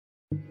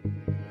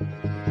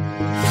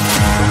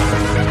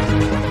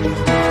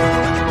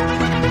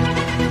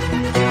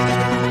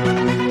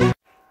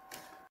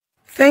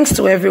Thanks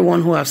to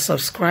everyone who have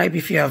subscribed.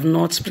 If you have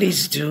not,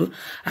 please do.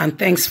 And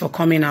thanks for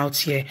coming out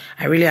here.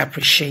 I really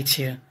appreciate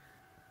you.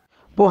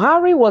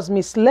 Buhari was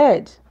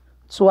misled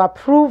to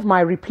approve my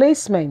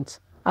replacement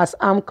as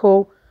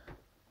AMCO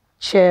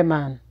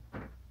chairman.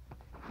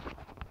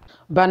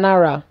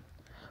 Banara,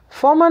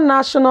 former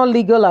National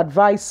Legal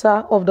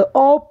Advisor of the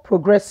All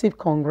Progressive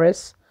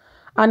Congress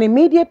and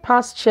immediate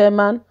past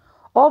chairman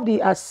of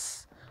the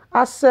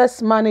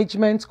Access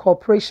Management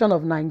Corporation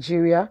of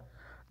Nigeria,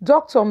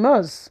 Dr.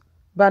 Ms.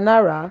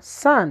 Banara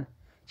San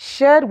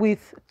shared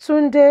with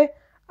Tunde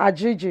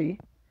Ajiji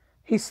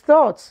his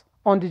thoughts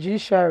on the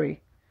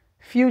judiciary,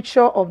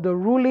 future of the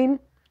ruling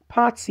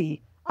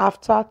party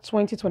after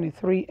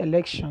 2023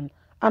 election,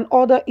 and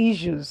other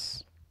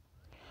issues.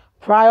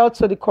 Prior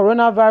to the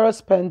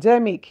coronavirus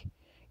pandemic,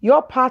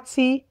 your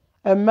party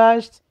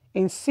emerged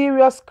in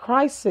serious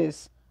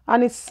crisis,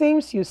 and it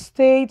seems you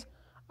stayed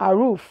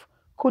aloof.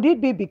 Could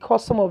it be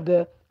because some of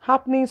the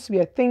happenings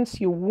were things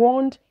you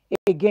warned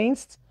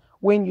against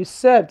when you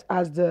served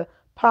as the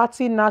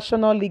party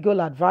national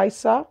legal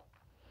advisor?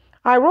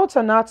 I wrote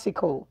an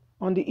article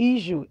on the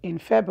issue in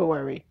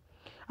February,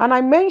 and I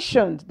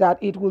mentioned that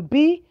it would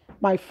be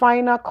my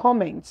final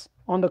comment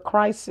on the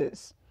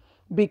crisis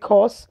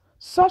because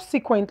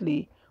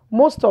subsequently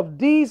most of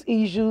these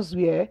issues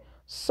were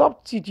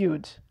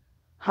substituted.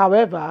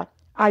 However,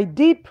 I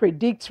did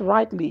predict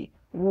rightly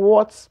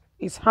what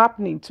is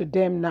happening to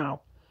them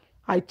now.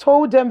 I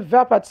told them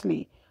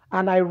verbatimly,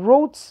 and I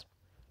wrote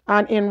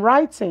and in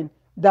writing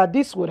that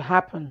this would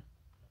happen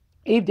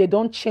if they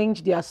don't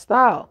change their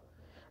style.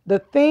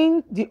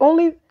 The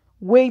only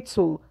way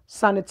to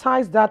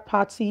sanitize that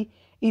party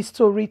is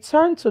to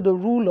return to the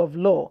rule of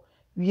law,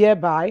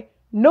 whereby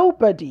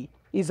nobody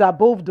is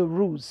above the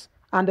rules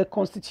and the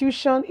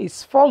Constitution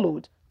is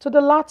followed to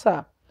the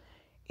latter.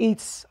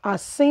 It's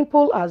as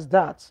simple as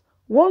that.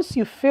 Once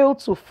you fail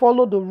to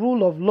follow the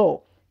rule of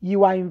law,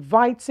 you are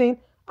inviting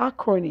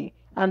acrimony,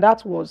 and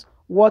that was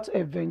what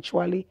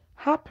eventually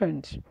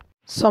happened.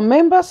 Some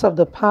members of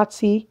the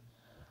party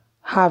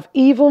have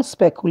even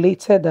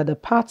speculated that the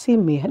party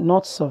may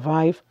not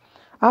survive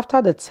after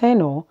the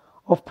tenure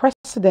of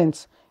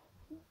President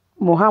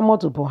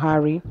Muhammadu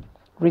Buhari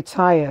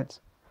retired.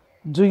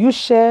 Do you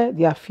share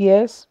their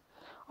fears?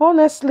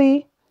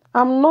 Honestly,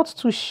 I'm not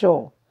too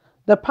sure.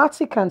 The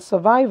party can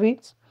survive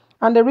it,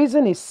 and the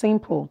reason is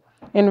simple.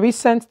 In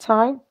recent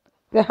time,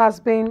 there has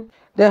been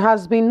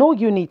no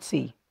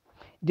unity.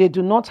 They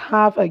do not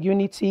have a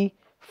unity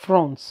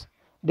front.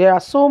 There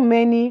are so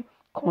many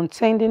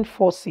contending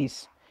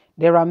forces.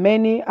 There are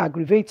many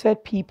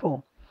aggravated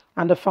people,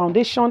 and the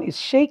foundation is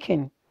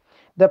shaking.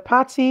 The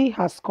party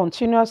has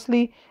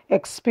continuously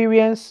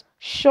experienced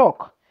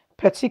shock,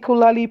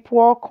 particularly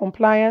poor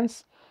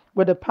compliance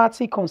with the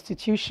party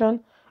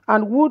constitution,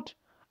 and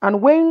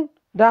when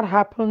that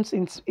happens,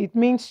 it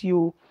means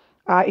you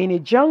are in a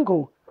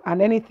jungle and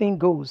anything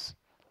goes.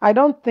 I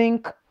don't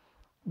think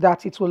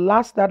that it will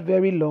last that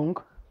very long,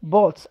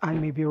 but I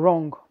may be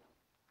wrong.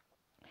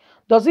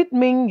 Does it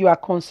mean you are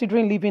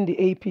considering leaving the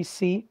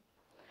APC?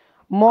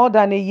 More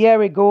than a year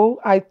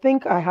ago, I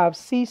think I have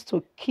ceased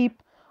to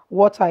keep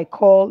what I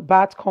call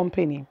bad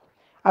company.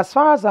 As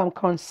far as I'm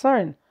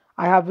concerned,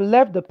 I have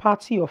left the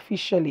party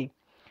officially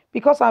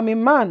because I'm a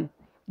man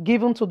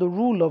given to the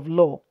rule of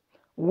law.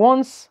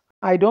 Once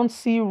I don't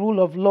see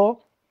rule of law,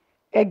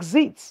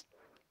 exit.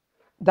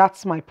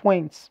 That's my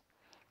point.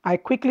 I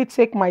quickly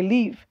take my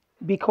leave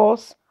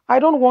because I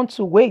don't want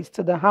to wait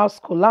till the house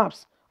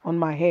collapse on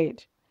my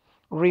head.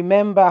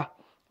 Remember,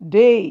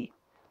 they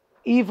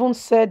even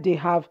said they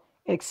have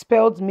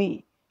expelled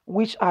me,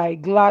 which I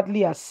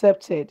gladly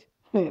accepted,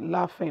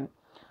 laughing.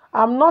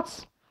 I'm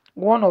not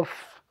one of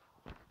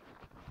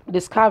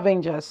the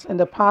scavengers in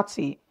the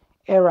party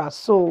era,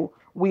 so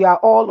we are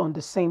all on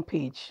the same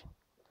page.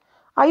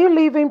 Are you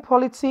leaving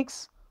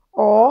politics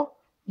or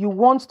you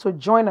want to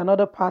join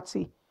another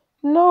party?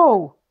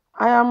 No,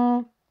 I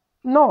am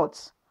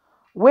not.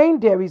 When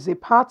there is a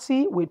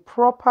party with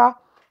proper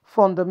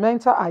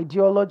fundamental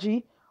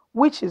ideology,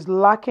 which is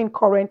lacking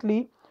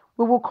currently,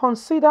 we will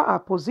consider our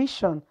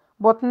position,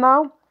 but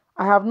now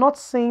I have not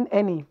seen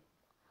any.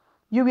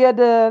 You were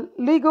the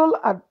legal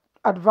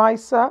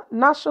advisor,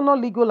 national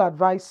legal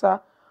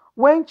advisor,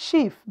 when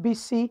Chief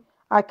BC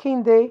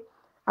Akinde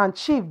and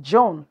Chief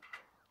John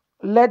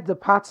led the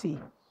party.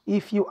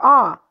 If you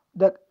are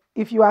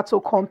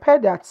to compare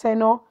their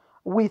tenure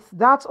with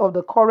that of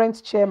the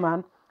current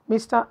chairman,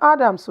 Mr.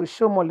 Adams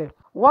Oshomole,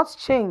 what's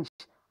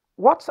changed?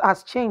 What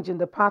has changed in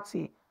the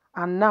party?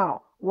 And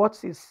now,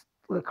 what is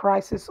the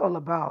crisis all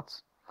about?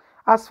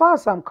 As far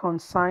as I'm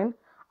concerned,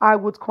 I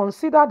would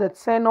consider the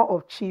tenure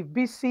of Chief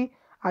BC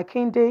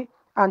Akinde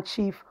and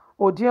Chief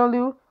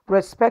Odiolu,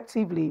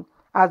 respectively,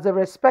 as the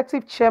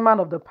respective chairman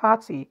of the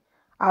party,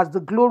 as the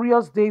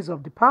glorious days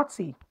of the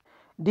party.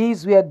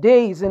 These were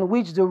days in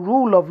which the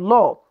rule of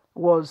law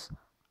was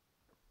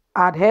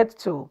adhered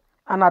to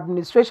and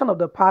administration of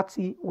the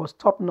party was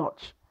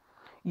top-notch.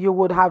 you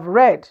would have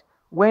read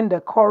when the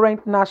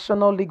current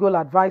national legal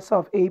advisor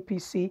of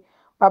APC,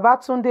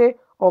 Babatunde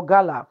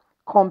Ogala,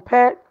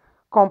 complained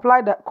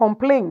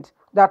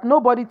that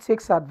nobody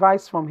takes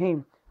advice from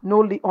him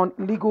on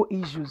legal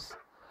issues.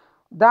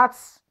 That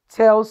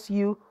tells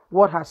you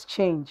what has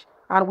changed.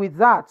 And with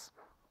that,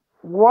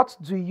 what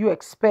do you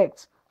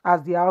expect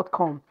as the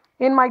outcome?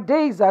 In my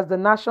days as the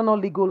national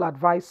legal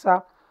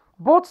advisor,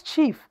 both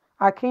Chief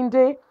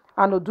Akinde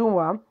and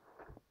Odunwa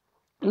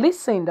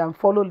listened and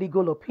followed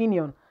legal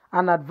opinion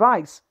and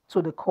advice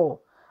to the core.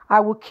 I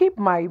will keep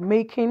on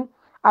making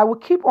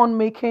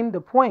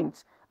the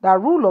point that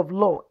rule of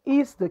law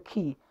is the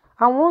key.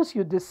 And once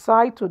you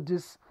decide to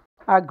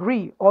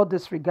disagree or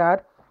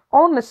disregard,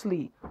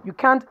 honestly, you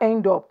can't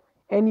end up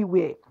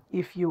anywhere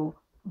if you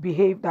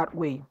behave that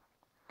way.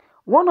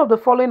 One of the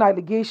following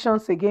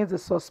allegations against the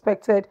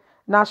suspected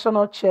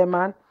national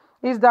chairman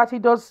is that he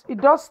does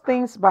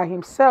things by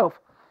himself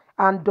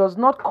and does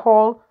not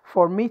call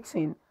for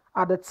meeting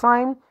at the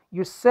time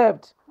you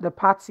served the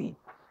party.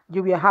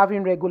 You were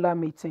having regular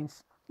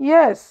meetings.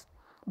 Yes,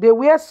 there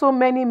were so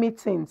many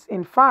meetings.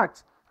 In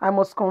fact, I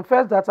must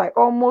confess that I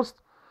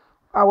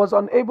was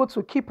unable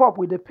to keep up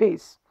with the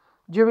pace.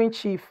 During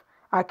Chief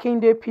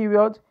Akinde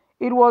period,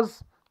 it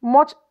was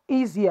much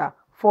easier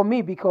for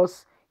me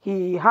because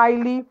he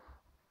highly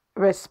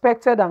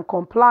respected and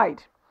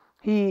complied.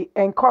 He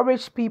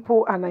encouraged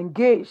people and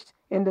engaged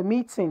in the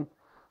meeting.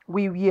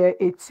 We were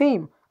a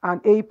team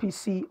and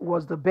APC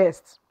was the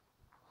best.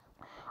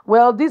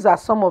 Well, these are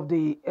some of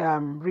the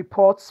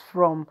reports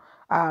from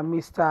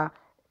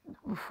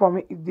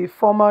from the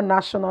former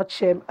national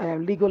chair,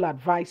 legal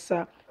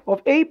advisor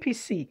of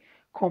APC,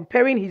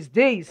 comparing his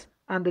days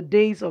and the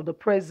days of the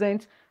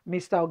present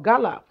Mr.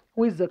 Ogala,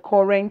 who is the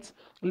current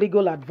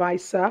legal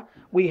advisor.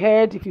 We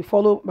heard, if you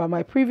follow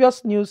my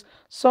previous news,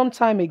 some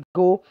time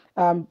ago,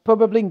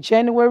 probably in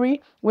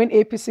January, when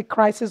APC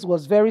crisis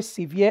was very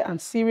severe and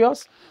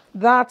serious,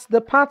 that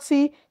the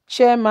party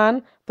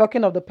chairman,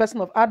 talking of the person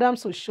of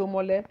Adams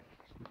Oshomole,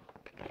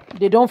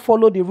 they don't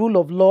follow the rule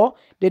of law,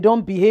 they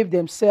don't behave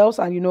themselves,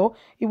 and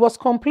he was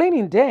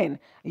complaining then,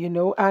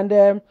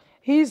 and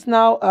he's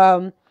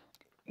now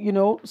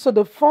so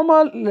the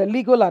former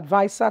legal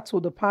advisor to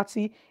the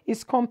party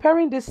is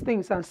comparing these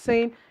things and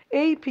saying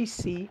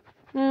APC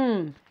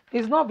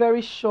is not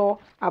very sure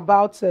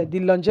about the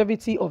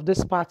longevity of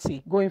this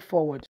party going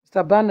forward.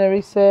 Mr.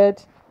 Baneri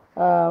said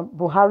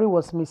Buhari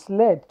was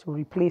misled to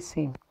replace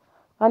him.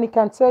 And he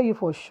can tell you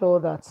for sure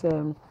that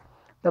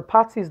the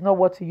party is not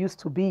what it used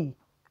to be.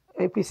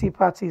 APC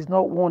party is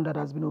not one that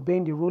has been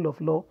obeying the rule of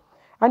law.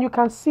 And you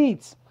can see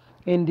it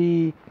in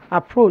the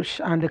approach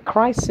and the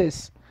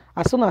crisis.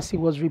 As soon as he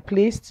was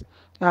replaced,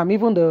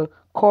 even the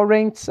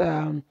current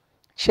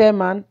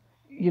chairman,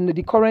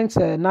 the current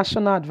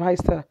national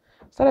advisor,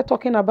 started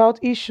talking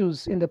about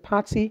issues in the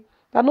party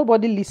that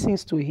nobody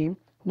listens to him,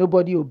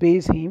 nobody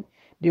obeys him,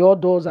 they all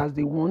do as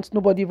they want,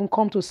 nobody even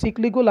come to seek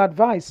legal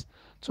advice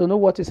to know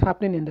what is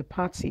happening in the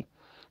party.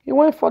 He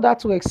went further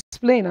to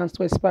explain and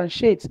to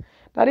expatiate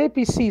that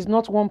APC is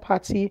not one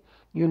party,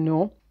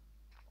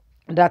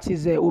 that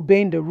is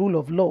obeying the rule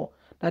of law,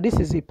 that this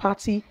is a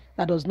party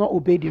that does not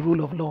obey the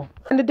rule of law.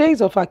 In the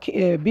days of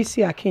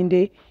BC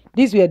Akinde,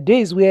 these were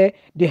days where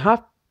they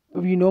have,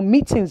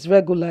 meetings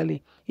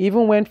regularly. He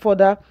even went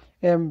further,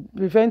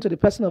 referring to the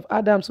person of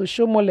Adams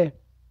Oshomole.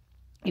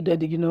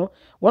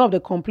 One of the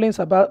complaints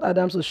about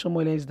Adams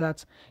Oshomole is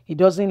that he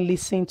doesn't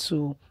listen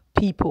to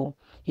people.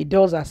 He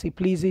does as he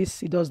pleases.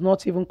 He does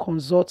not even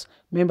consult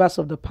members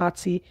of the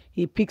party.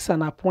 He picks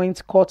and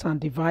appoints, cut and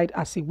divide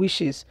as he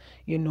wishes.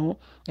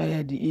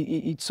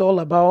 It's all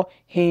about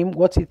him,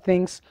 what he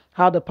thinks,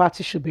 how the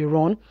party should be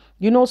run.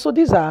 So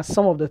these are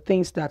some of the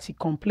things that he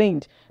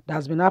complained that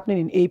has been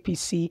happening in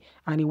APC.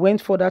 And he went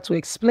further to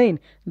explain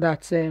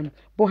that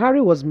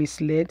Buhari was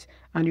misled,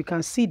 and you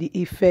can see the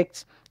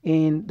effect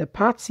in the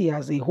party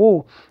as a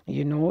whole,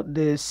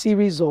 the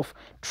series of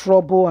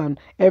trouble and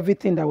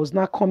everything that was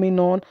not coming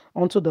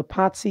onto the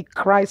party,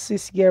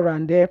 crisis here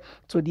and there,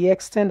 to the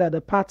extent that the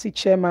party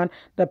chairman,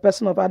 the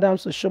person of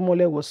Adams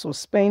Oshomole, was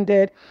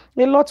suspended.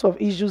 A lot of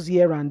issues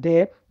here and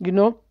there,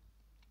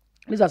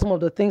 These are some of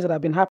the things that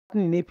have been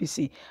happening in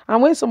APC.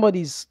 And when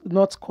somebody is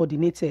not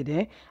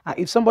coordinated,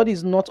 if somebody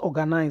is not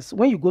organized,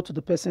 when you go to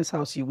the person's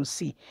house, you will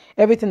see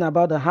everything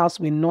about the house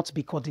will not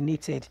be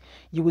coordinated.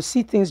 You will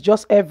see things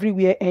just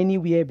everywhere,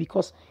 anywhere,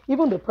 because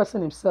even the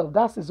person himself,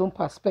 that's his own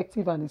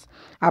perspective and his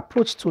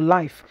approach to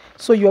life.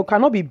 So you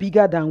cannot be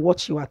bigger than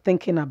what you are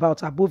thinking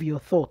about, above your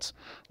thoughts.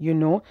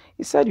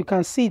 He said you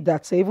can see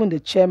that even the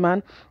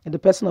chairman and the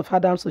person of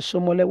Adams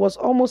Oshomole was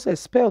almost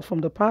expelled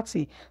from the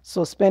party,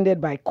 suspended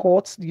by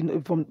courts,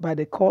 by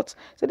the courts.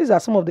 So these are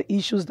some of the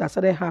issues that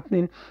started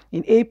happening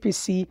in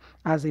APC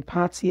as a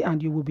party,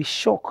 and you will be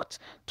shocked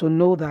to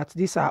know that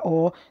these are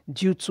all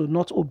due to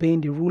not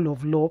obeying the rule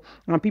of law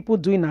and people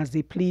doing as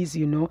they please,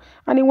 And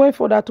he went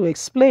further to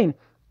explain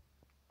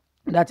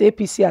that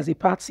APC as a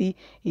party,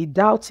 he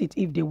doubts it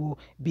if they will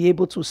be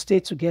able to stay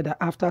together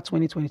after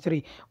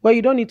 2023. Well,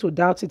 you don't need to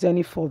doubt it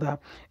any further.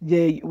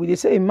 They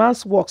say a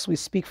man's works will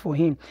speak for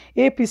him.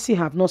 APC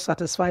have not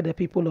satisfied the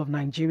people of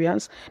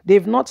Nigerians.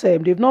 They've not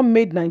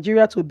made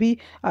Nigeria to be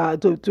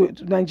to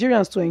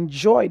Nigerians to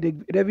enjoy the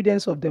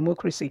evidence of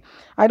democracy.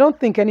 I don't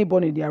think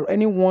anyone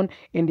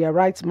in their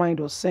right mind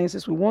or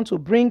senses will want to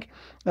bring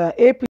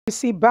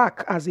APC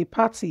back as a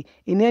party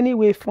in any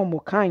way, form,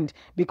 or kind,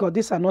 because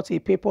these are not a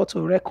paper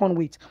to reckon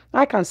with.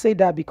 I can say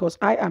that because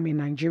I am a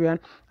Nigerian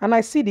and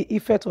I see the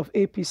effect of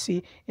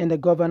APC in the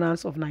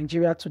governance of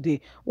Nigeria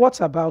today.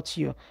 What about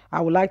you?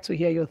 I would like to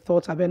hear your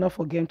thoughts. I better not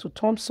forget to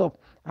thumbs up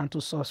and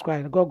to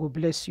subscribe. God will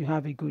bless you.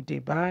 Have a good day.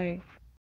 Bye.